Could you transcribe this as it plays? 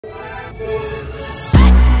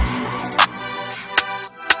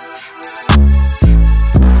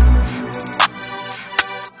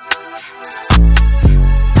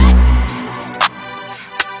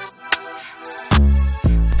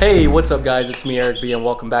Hey, what's up guys, it's me Eric B and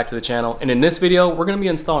welcome back to the channel. And in this video, we're going to be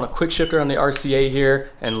installing a quick shifter on the RC8 here,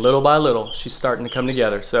 and little by little, she's starting to come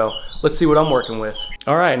together. So let's see what I'm working with.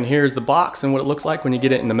 All right, and here's the box and what it looks like when you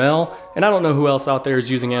get it in the mail. And I don't know who else out there is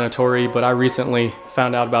using Annitori, but I recently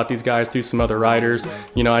found out about these guys through some other riders.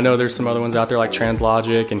 You know, I know there's some other ones out there like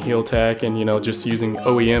Translogic and Heel Tech and, you know, just using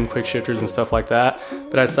OEM quick shifters and stuff like that.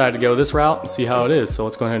 But I decided to go this route and see how it is. So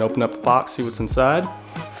let's go ahead and open up the box, see what's inside.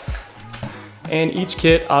 And each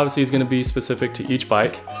kit obviously is going to be specific to each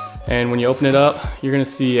bike. And when you open it up, you're going to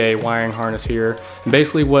see a wiring harness here. And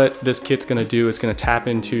basically what this kit's going to do is going to tap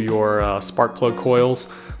into your spark plug coils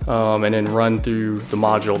and then run through the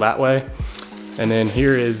module that way. And then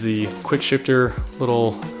here is the quick shifter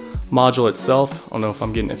little module itself. I don't know if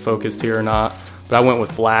I'm getting it focused here or not, but I went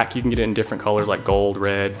with black. You can get it in different colors like gold,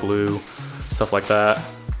 red, blue, stuff like that.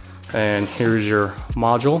 And here's your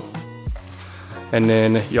module. And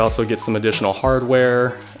then you also get some additional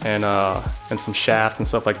hardware and some shafts and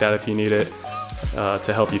stuff like that if you need it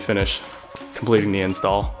to help you finish completing the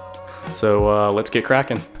install. So let's get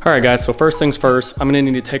cracking. All right guys, so first things first, I'm gonna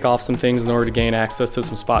need to take off some things in order to gain access to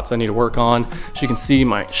some spots I need to work on. So you can see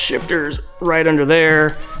my shifter's right under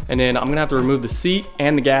there. And then I'm gonna have to remove the seat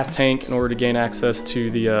and the gas tank in order to gain access to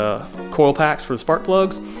the coil packs for the spark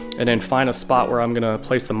plugs, and then find a spot where I'm gonna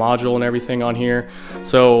place the module and everything on here.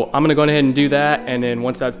 So I'm gonna go ahead and do that, and then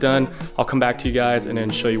once that's done, I'll come back to you guys and then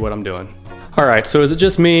show you what I'm doing. All right, so is it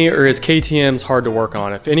just me or is KTM's hard to work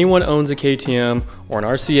on? If anyone owns a KTM or an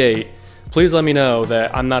RC8, please let me know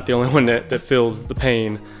that I'm not the only one that feels the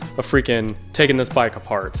pain of freaking taking this bike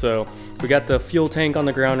apart. So we got the fuel tank on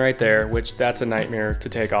the ground right there, which that's a nightmare to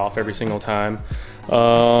take off every single time.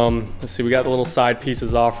 Let's see, we got the little side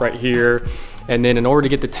pieces off right here. And then in order to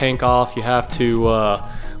get the tank off, you have to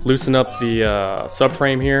loosen up the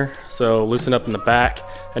subframe here. So loosen up in the back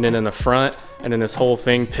and then in the front, and then this whole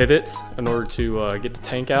thing pivots in order to get the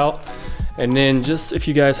tank out. And then just if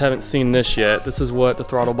you guys haven't seen this yet, this is what the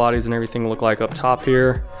throttle bodies and everything look like up top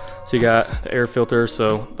here. So you got the air filter.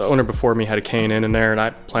 So the owner before me had a K&N in there, and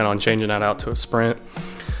I plan on changing that out to a Sprint.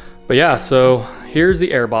 But yeah, so here's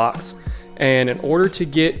the air box. And in order to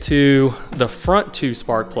get to the front two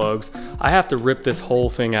spark plugs, I have to rip this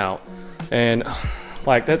whole thing out. And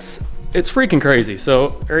like it's freaking crazy.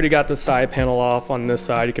 So I already got the side panel off on this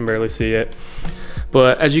side, you can barely see it.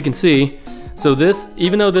 But as you can see, so this,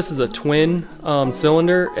 even though this is a twin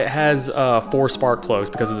cylinder, it has 4 spark plugs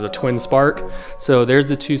because it's a twin spark. So there's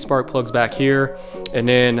the 2 spark plugs back here, and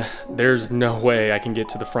then there's no way I can get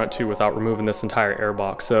to the front 2 without removing this entire air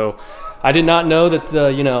box. So I did not know that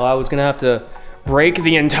I was gonna have to break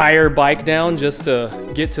the entire bike down just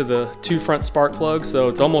to get to the 2 front spark plugs. So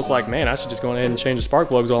it's almost like, man, I should just go ahead and change the spark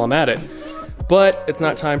plugs while I'm at it. But it's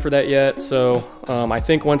not time for that yet. So I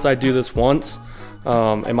think once I do this once,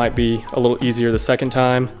 it might be a little easier the second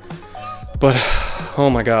time. But oh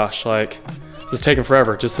my gosh, like this is taking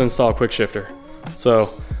forever just to install a quick shifter. So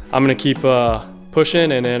I'm gonna keep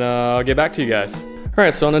pushing, and then I'll get back to you guys. All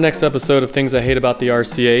right, so on the next episode of Things I Hate About the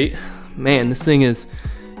RC8, man, this thing has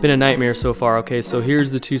been a nightmare so far. Okay, so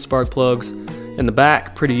here's the 2 spark plugs in the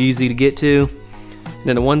back, pretty easy to get to. And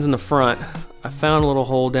then the ones in the front, I found a little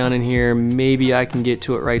hole down in here. Maybe I can get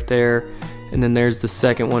to it right there. And then there's the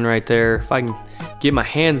second one right there. If I can get my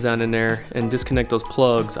hands down in there and disconnect those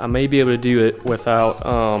plugs, I may be able to do it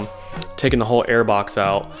without taking the whole air box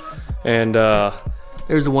out. And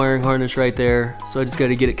there's a wiring harness right there. So I just got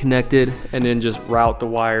to get it connected and then just route the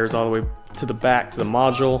wires all the way to the back to the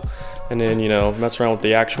module, and then, you know, mess around with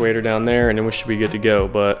the actuator down there, and then we should be good to go.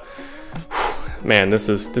 But whew, man, this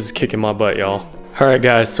is kicking my butt, y'all. All right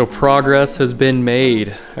guys, so progress has been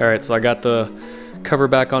made. All right, so I got the cover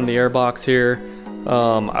back on the air box here.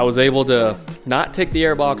 I was able to not take the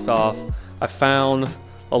air box off. I found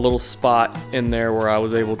a little spot in there where I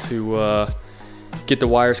was able to get the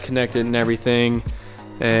wires connected and everything.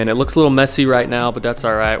 And it looks a little messy right now, but that's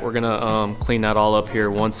all right. We're gonna clean that all up here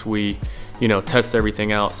once we, you know, test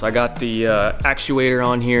everything out. So I got the actuator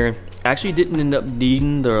on here. Actually didn't end up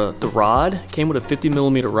needing the rod. It came with a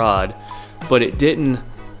 50mm rod, but it didn't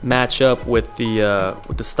match up with the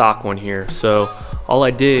stock one here. So all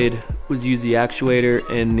I did was use the actuator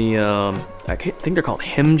in the I think they're called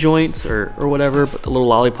hem joints or whatever, but the little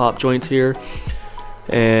lollipop joints here,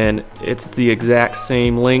 and it's the exact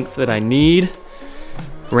same length that I need.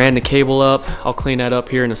 Ran the cable up. I'll clean that up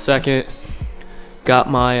here in a second. Got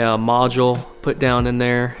my module put down in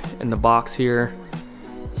there in the box here,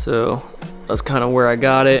 So that's kind of where I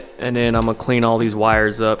got it, and then I'm gonna clean all these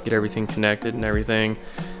wires up, get everything connected and everything,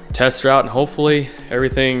 test her out, and hopefully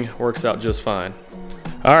everything works out just fine.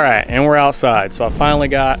 All right, and we're outside. So I finally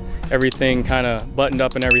got everything kind of buttoned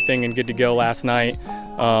up and everything and good to go last night.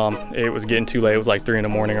 It was getting too late. It was like 3 in the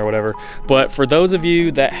morning or whatever. But for those of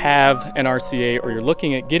you that have an RC8 or you're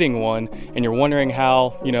looking at getting one and you're wondering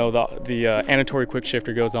how, you know, the Annitori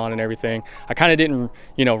Quickshifter goes on and everything, I kind of didn't,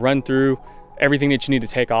 you know, run through everything that you need to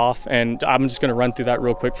take off, and I'm just gonna run through that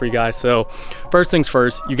real quick for you guys. So first things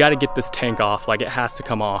first, you got to get this tank off. Like, it has to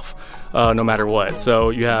come off no matter what.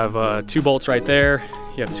 So you have 2 bolts right there,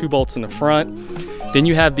 you have 2 bolts in the front, then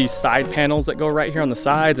you have these side panels that go right here on the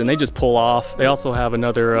sides, and they just pull off. They also have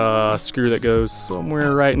another screw that goes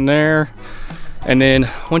somewhere right in there. And then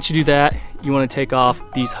once you do that, you want to take off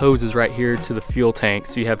these hoses right here to the fuel tank.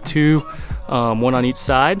 So you have 2, one on each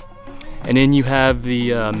side. And then you have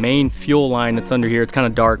the main fuel line that's under here. It's kind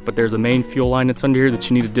of dark, but there's a main fuel line that's under here that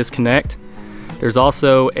you need to disconnect. There's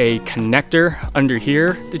also a connector under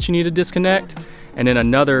here that you need to disconnect, and then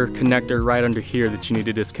another connector right under here that you need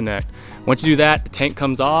to disconnect. Once you do that, the tank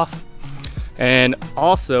comes off. And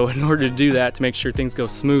also, in order to do that, to make sure things go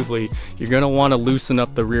smoothly, you're gonna wanna loosen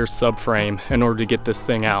up the rear subframe in order to get this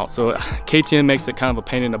thing out. So KTM makes it kind of a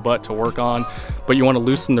pain in the butt to work on, but you wanna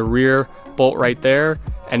loosen the rear bolt right there,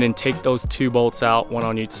 and then take those 2 bolts out, 1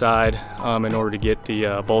 on each side, in order to get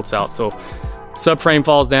the bolts out. So subframe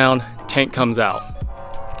falls down, tank comes out.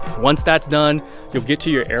 Once that's done, you'll get to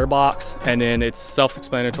your air box, and then it's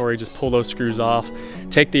self-explanatory. Just pull those screws off,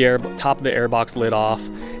 take the top of the air box lid off,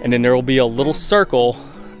 and then there will be a little circle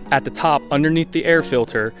at the top underneath the air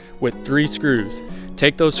filter with 3 screws.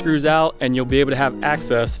 Take those screws out and you'll be able to have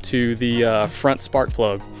access to the front spark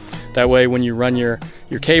plug. That way when you run your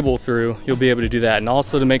cable through, you'll be able to do that. And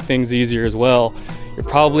also, to make things easier as well, you're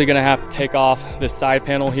probably gonna have to take off this side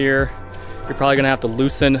panel here. You're probably gonna have to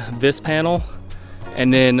loosen this panel,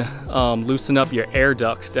 and then loosen up your air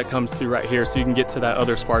duct that comes through right here so you can get to that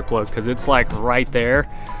other spark plug, because it's like right there.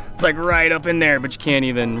 It's like right up in there, but you can't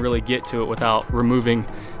even really get to it without removing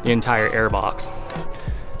the entire air box.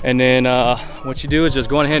 And then what you do is just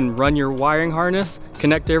go ahead and run your wiring harness,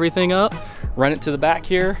 connect everything up, run it to the back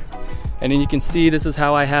here, and then you can see this is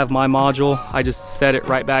how I have my module. I just set it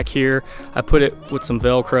right back here. I put it with some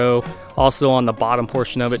Velcro, also on the bottom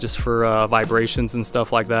portion of it, just for vibrations and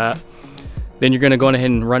stuff like that. Then you're gonna go ahead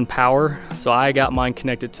and run power. So I got mine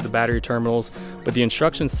connected to the battery terminals, but the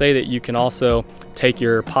instructions say that you can also take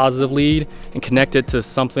your positive lead and connect it to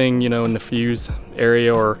something, you know, in the fuse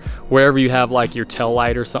area or wherever you have like your tail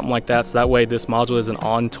light or something like that. So that way this module isn't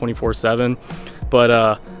on 24/7,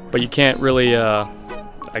 but you can't really,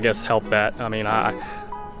 I guess, help that. I mean,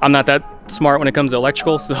 I'm not that smart when it comes to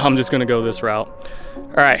electrical, so I'm just gonna go this route.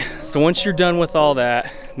 All right, so once you're done with all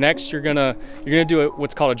that, next you're gonna do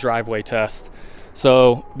what's called a driveway test.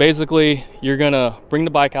 So basically, you're gonna bring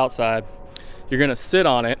the bike outside, you're gonna sit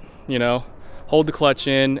on it, you know, hold the clutch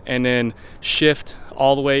in, and then shift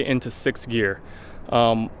all the way into 6th gear,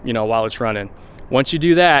 you know, while it's running. Once you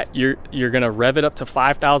do that, you're gonna rev it up to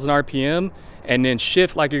 5,000 RPM, and then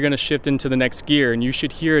shift like you're gonna shift into the next gear, and you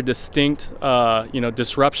should hear a distinct you know,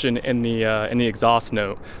 disruption in the exhaust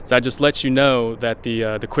note. So that just lets you know that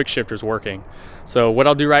the quick shifter is working. So what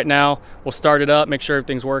I'll do right now, we'll start it up, make sure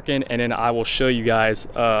everything's working, and then I will show you guys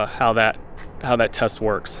how that test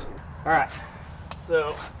works. All right,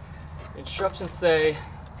 so instructions say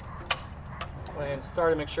go ahead and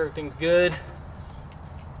start it, make sure everything's good.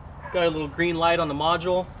 Got a little green light on the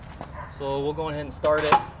module, so we'll go ahead and start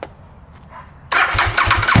it.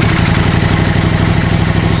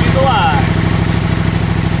 Alive.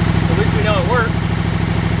 So at least we know it works.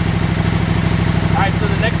 Alright, so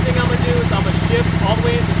the next thing I'm going to do is I'm going to shift all the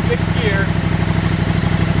way into 6th gear.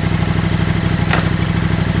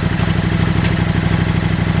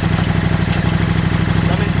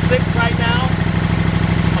 So I'm in 6 right now.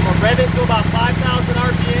 I'm going to rev it to about 5,000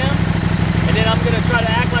 RPM, and then I'm going to try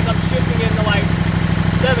to act like I'm shifting into like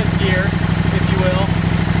 7th gear, if you will.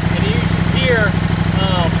 And you should hear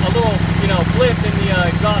a little, you know, blip in the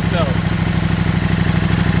exhaust note.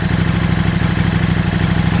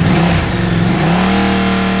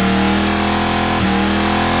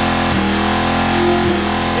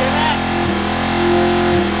 Hear that?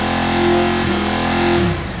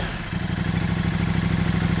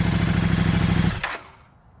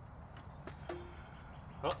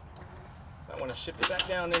 Oh, I want to shift it back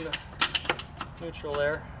down into neutral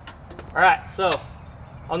there. All right, so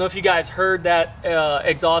I don't know if you guys heard that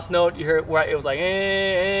exhaust note. You heard where it was like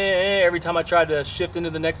every time I tried to shift into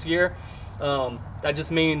the next gear. That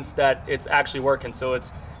just means that it's actually working. So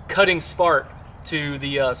it's cutting spark to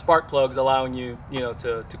the spark plugs, allowing you,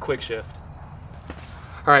 to quick shift.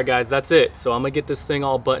 All right, guys, that's it. So I'm gonna get this thing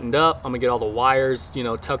all buttoned up. I'm gonna get all the wires,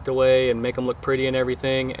 tucked away and make them look pretty and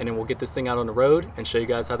everything, and then we'll get this thing out on the road and show you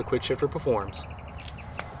guys how the quick shifter performs.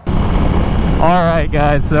 All right,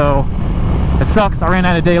 guys, so it sucks. I ran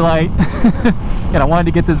out of daylight and I wanted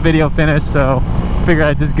to get this video finished, so I figured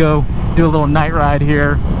I'd just go do a little night ride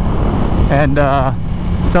here. And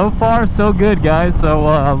so far, so good, guys. So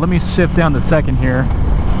let me shift down to second here.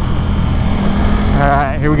 All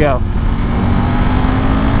right, here we go.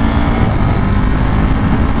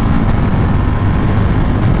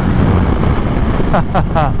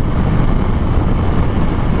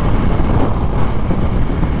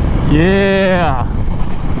 Yeah,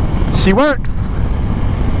 she works.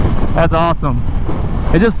 That's awesome.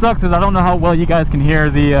 It just sucks because I don't know how well you guys can hear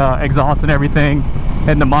the exhaust and everything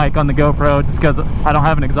and the mic on the GoPro, just because I don't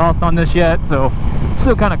have an exhaust on this yet, so it's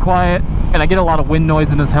still kind of quiet and I get a lot of wind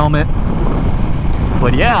noise in this helmet.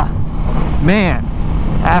 But yeah, man,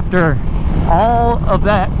 after all of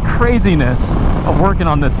that craziness of working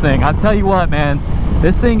on this thing, I tell you what, man,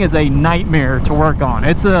 this thing is a nightmare to work on.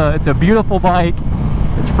 It's a beautiful bike.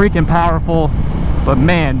 It's freaking powerful, but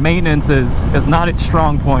man, maintenance is not its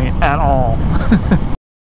strong point at all.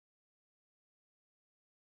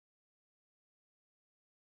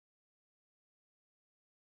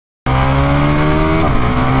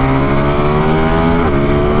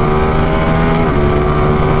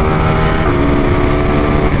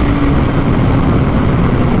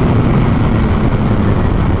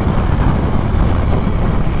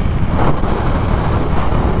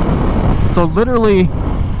 So literally,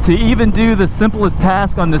 to even do the simplest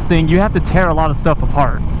task on this thing, you have to tear a lot of stuff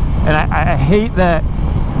apart. And I hate that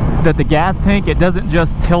the gas tank, it doesn't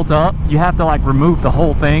just tilt up. You have to like remove the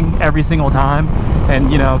whole thing every single time. And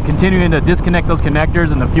continuing to disconnect those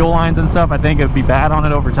connectors and the fuel lines and stuff, I think it would be bad on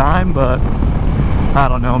it over time, but I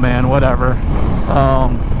don't know, man, whatever.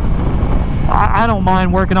 I don't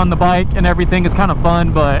mind working on the bike and everything. It's kind of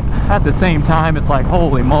fun, but at the same time, it's like,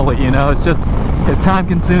 holy moly, it's time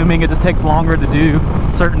consuming. It just takes longer to do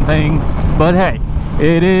certain things, but hey,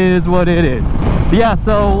 it is what it is. But yeah,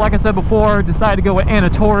 so like I said before, decided to go with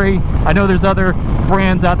Annitori. I know there's other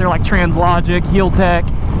brands out there like Translogic, Heeltech,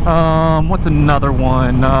 what's another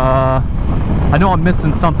one? I know I'm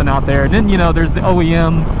missing something out there. And then there's the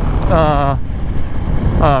OEM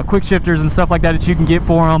quick shifters and stuff like that you can get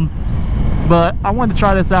for them. But I wanted to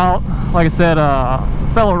try this out. Like I said, a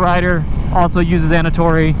fellow rider also uses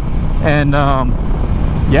Annitori, and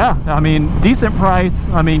yeah, I mean, decent price.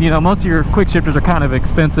 I mean, most of your quick shifters are kind of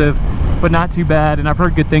expensive, but not too bad, and I've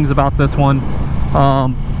heard good things about this one.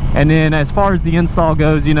 And then as far as the install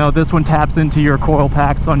goes, this one taps into your coil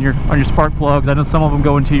packs on your spark plugs. I know some of them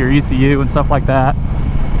go into your ECU and stuff like that,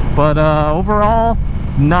 but overall,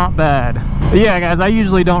 not bad. But yeah, guys, I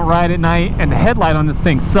usually don't ride at night, and the headlight on this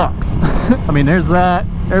thing sucks. I mean, there's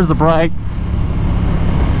the brights.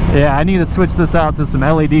 Yeah, I need to switch this out to some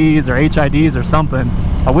LEDs or HIDs or something.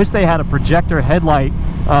 I wish they had a projector headlight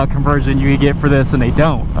conversion you could get for this, and they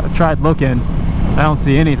don't. I tried looking, I don't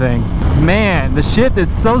see anything. Man, the shift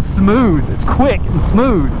is so smooth. It's quick and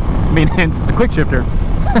smooth. I mean, hence it's a quick shifter.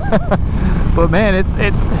 But man,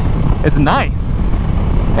 it's nice.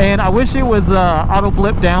 And I wish it was auto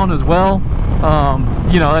blip down as well.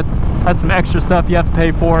 That's some extra stuff you have to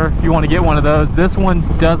pay for if you want to get one of those. This one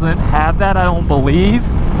doesn't have that, I don't believe.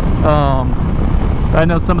 I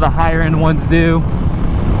know some of the higher end ones do.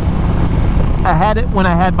 I had it when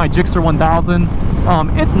I had my Gixxer 1000.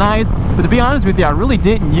 It's nice, but to be honest with you, I really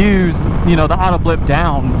didn't use the auto blip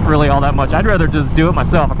down really all that much. I'd rather just do it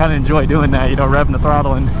myself. I kind of enjoy doing that, revving the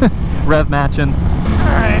throttle and rev matching. All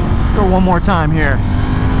right, go one more time here.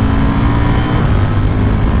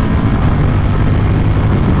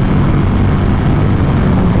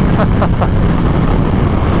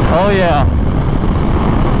 Oh yeah,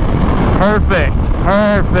 perfect.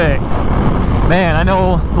 Man, I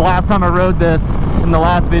know the last time I rode this in the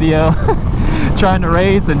last video, trying to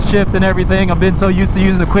race and shift and everything, I've been so used to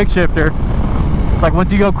using the quick shifter. It's like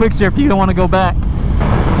once you go quick shift, you don't want to go back.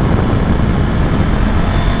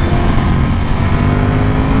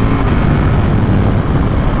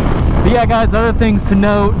 But yeah, guys, other things to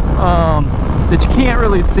note that you can't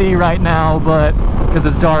really see right now, but because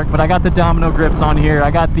it's dark, but I got the domino grips on here.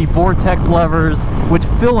 I got the Vortex levers, which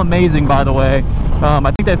feel amazing, by the way.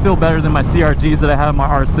 I think they feel better than my CRGs that I have in my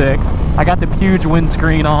R6. I got the huge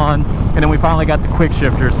windscreen on, and then we finally got the quick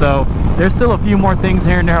shifter. So there's still a few more things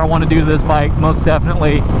here and there I want to do to this bike, most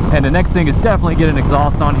definitely. And the next thing is definitely get an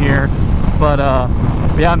exhaust on here. But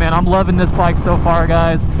yeah, man, I'm loving this bike so far,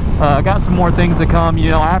 guys. Got some more things to come. You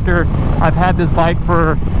know, after I've had this bike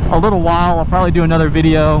for a little while, I'll probably do another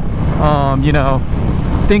video. You know,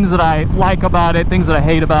 things that I like about it, things that I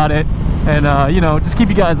hate about it, and you know, just keep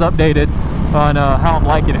you guys updated on how I'm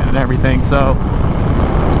liking it and everything. So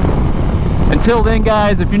until then,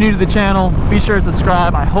 guys, if you're new to the channel, be sure to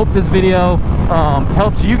subscribe. I hope this video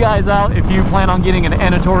helps you guys out if you plan on getting an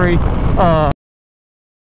Annitori.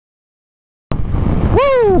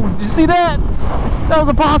 Woo! Did you see that? That was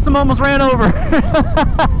a possum, almost ran over.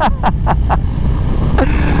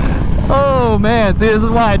 Oh man, see, this is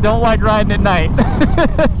why I don't like riding at night.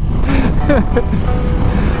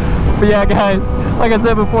 But yeah, guys, like I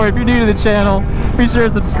said before, if you're new to the channel, be sure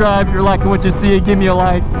to subscribe. If you're liking what you see, give me a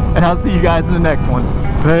like, and I'll see you guys in the next one.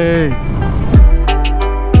 Peace.